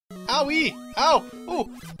Owie! Ow! Oh!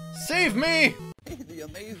 Save me! The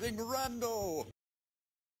amazing Rando!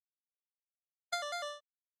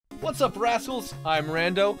 What's up, rascals? I'm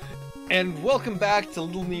Rando, and welcome back to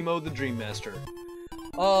Little Nemo the Dream Master.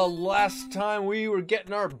 Last time we were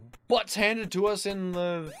getting our butts handed to us in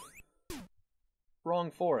the wrong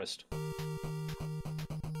forest.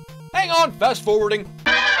 Hang on, fast forwarding.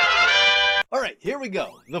 Alright, here we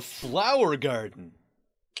go. The flower garden.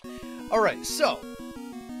 Alright, so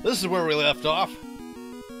this is where we left off.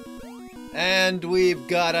 And we've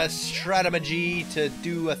got a strategy to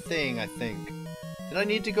do a thing, I think. Did I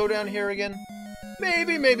need to go down here again?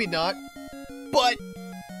 Maybe, maybe not. But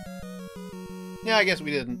yeah, I guess we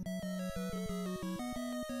didn't.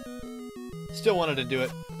 Still wanted to do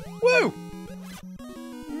it. Woo!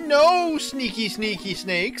 No sneaky, sneaky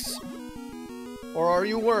snakes! Or are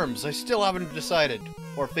you worms? I still haven't decided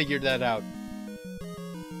or figured that out.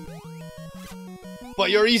 But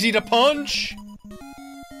you're easy to punch!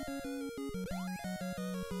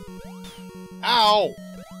 Ow!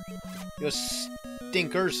 You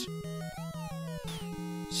stinkers.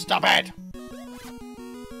 Stop it!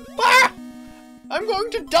 Ah! I'm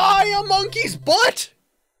going to die a monkey's butt!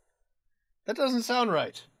 That doesn't sound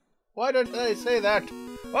right. Why did I say that?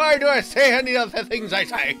 Why do I say any of the things I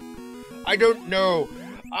say? I don't know.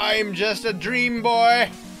 I'm just a dream boy.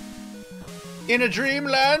 In a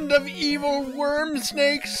dreamland of evil worm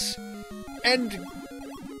snakes and...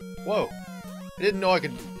 Whoa. I didn't know I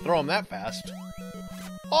could throw them that fast.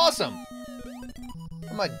 Awesome!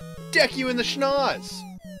 I'm gonna deck you in the schnoz.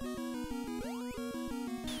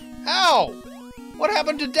 Ow! What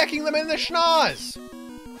happened to decking them in the schnoz?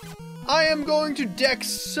 I am going to deck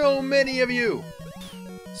so many of you.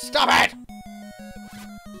 Stop it!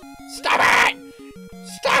 Stop it!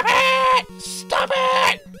 Stop it! Stop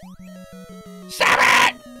it! Stop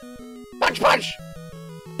it! Punch, punch!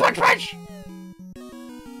 Punch, punch!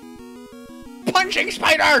 Punching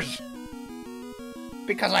spiders!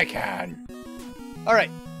 Because I can. Alright,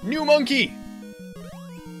 new monkey.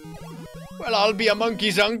 Well, I'll be a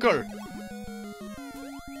monkey's uncle.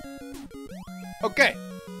 Okay.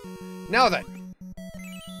 Now then.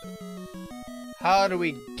 How do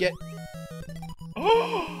we get...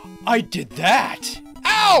 Oh! I did that!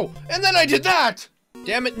 Ow! And then I did that!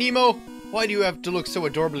 Damn it, Nemo. Why do you have to look so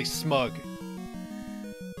adorably smug?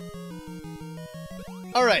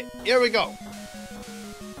 Alright, here we go.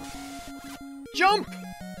 Jump!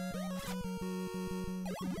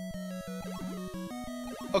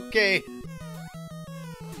 Okay.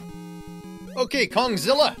 Okay,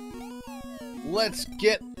 Kongzilla. Let's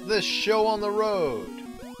get this show on the road.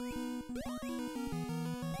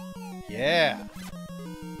 Yeah.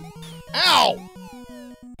 Ow!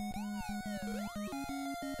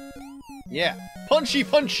 Yeah. Punchy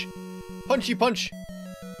punch! Punchy punch!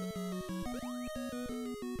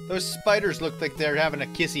 Those spiders look like they're having a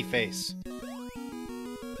kissy face.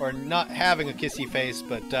 Or not having a kissy face,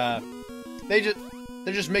 but they're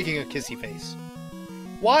just making a kissy face.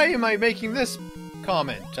 Why am I making this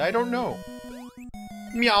comment? I don't know.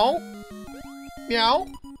 Meow. Meow.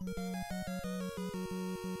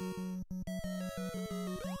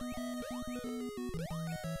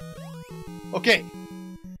 Okay.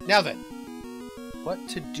 Now then. What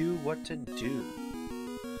to do, what to do.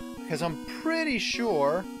 Because I'm pretty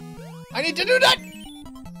sure I need to do that!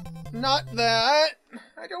 Not that.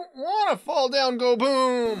 I don't want to fall down, go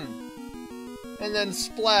boom! And then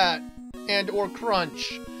splat and or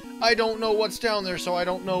crunch. I don't know what's down there, so I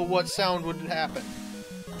don't know what sound would happen.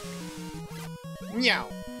 Meow.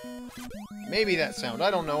 Maybe that sound.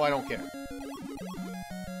 I don't know. I don't care.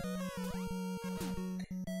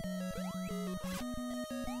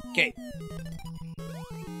 Okay.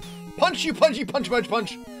 Punch you, punchy, punch, punch,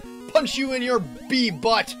 punch. Punch you in your bee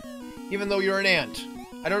butt. Even though you're an ant.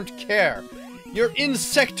 I don't care. Your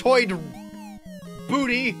insectoid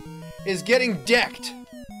booty is getting decked.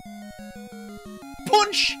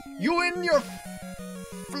 Punch you in your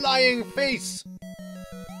flying face.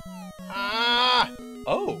 Ah!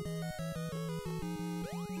 Oh.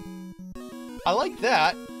 I like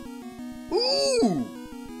that. Ooh!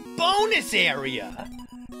 Bonus area!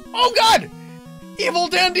 Oh god! Evil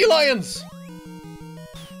dandelions!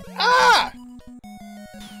 Ah!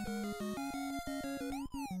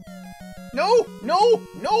 No! No!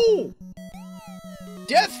 No!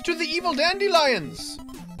 Death to the evil dandelions!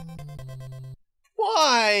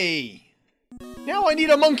 Why? Now I need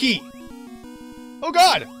a monkey! Oh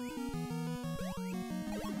god!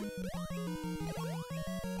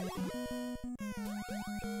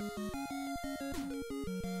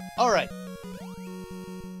 Alright.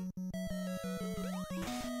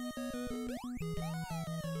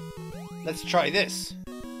 Let's try this.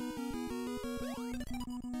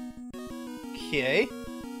 Okay.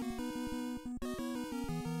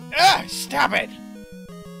 Ah! Stop it!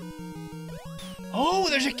 Oh,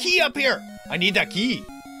 there's a key up here! I need that key.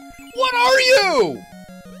 What are you?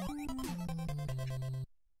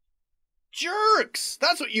 Jerks!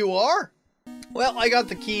 That's what you are! Well, I got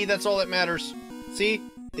the key, that's all that matters. See?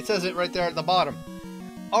 It says it right there at the bottom.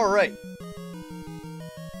 Alright.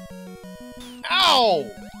 Ow!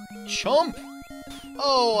 Chump!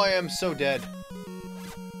 Oh, I am so dead.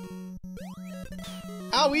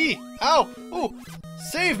 Owie! Ow! Oh!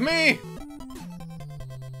 Save me!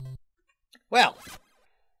 Well,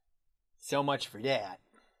 so much for that.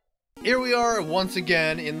 Here we are once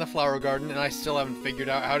again in the flower garden, and I still haven't figured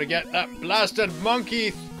out how to get that blasted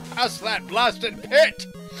monkey past that blasted pit!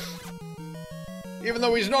 Even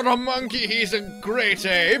though he's not a monkey, he's a great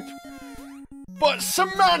ape. But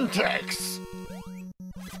semantics!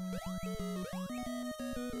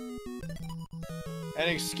 And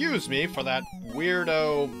excuse me for that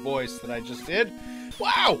weirdo voice that I just did.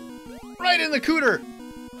 Wow! Right in the cooter!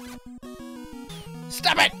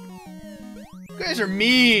 Stop it! You guys are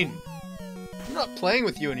mean! I'm not playing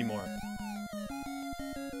with you anymore.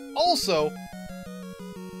 Also,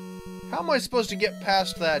 how am I supposed to get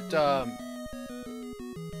past that,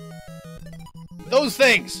 those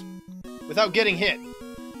things! Without getting hit?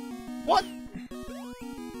 What?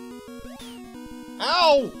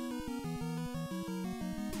 Ow!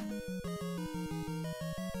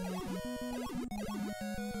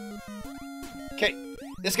 Okay,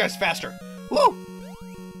 this guy's faster. Woo!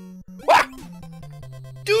 Wah!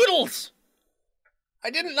 Doodles! I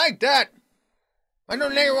didn't like that. I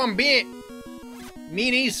don't like one bit.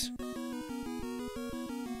 Meanies.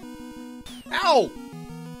 Ow!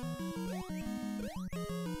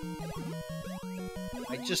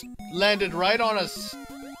 I just landed right on a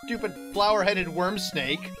stupid flower-headed worm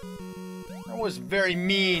snake. That was very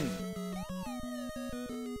mean.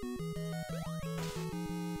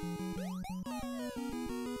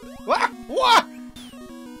 Wah! Wah!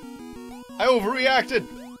 I overreacted.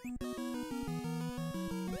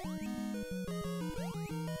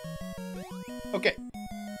 Okay.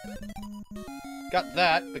 Got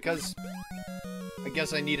that because I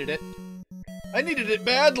guess I needed it. I needed it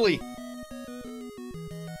badly.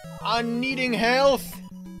 I'm needing health.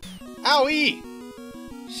 Owie!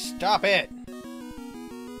 Stop it.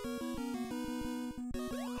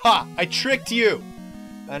 Ha! I tricked you.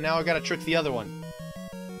 And now I gotta trick the other one.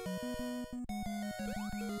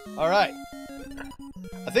 Alright.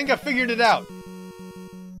 I think I figured it out.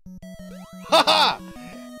 Haha!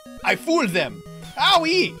 I fooled them!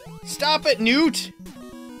 Owie! Stop it, Newt!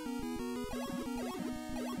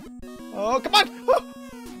 Oh, come on!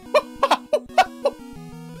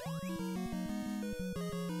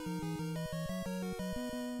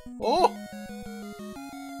 Oh!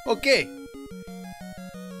 Okay.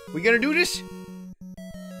 We gonna do this?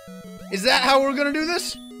 Is that how we're gonna do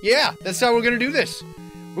this? Yeah, that's how we're gonna do this.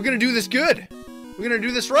 We're gonna do this good. We're gonna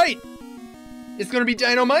do this right. It's gonna be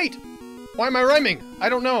dynamite. Why am I rhyming? I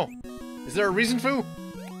don't know. Is there a reason, Foo?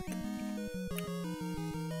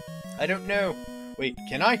 I don't know. Wait,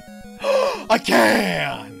 can I? I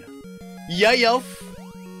can! Yeah, elf.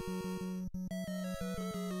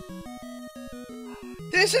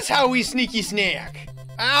 This is how we sneaky snack.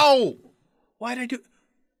 Ow! Why'd I do...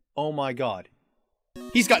 Oh my god.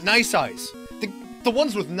 He's got nice eyes. The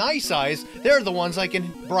ones with nice eyes, they're the ones I can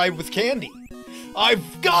bribe with candy.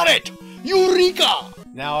 I've got it! Eureka!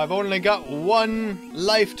 Now I've only got one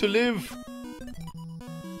life to live.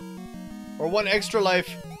 Or one extra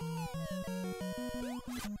life.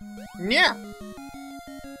 Yeah.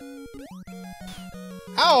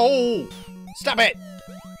 Ow! Stop it!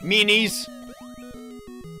 Meanies!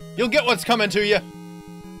 You'll get what's coming to you.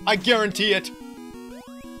 I guarantee it.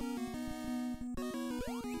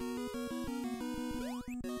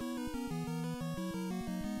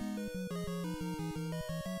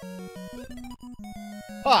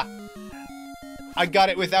 Ha! I got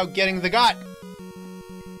it without getting the got.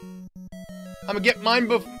 I'm gonna get mine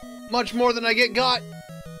much more than I get got.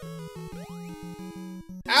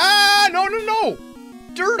 Ah! No, no, no!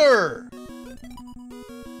 Dirter!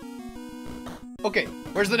 Okay,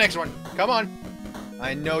 where's the next one? Come on.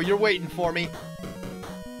 I know you're waiting for me.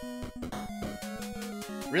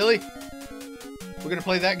 Really? We're gonna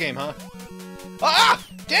play that game, huh? Ah!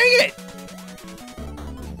 Dang it!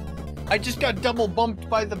 I just got double bumped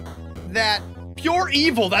by that. Pure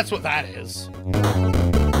evil, that's what that is.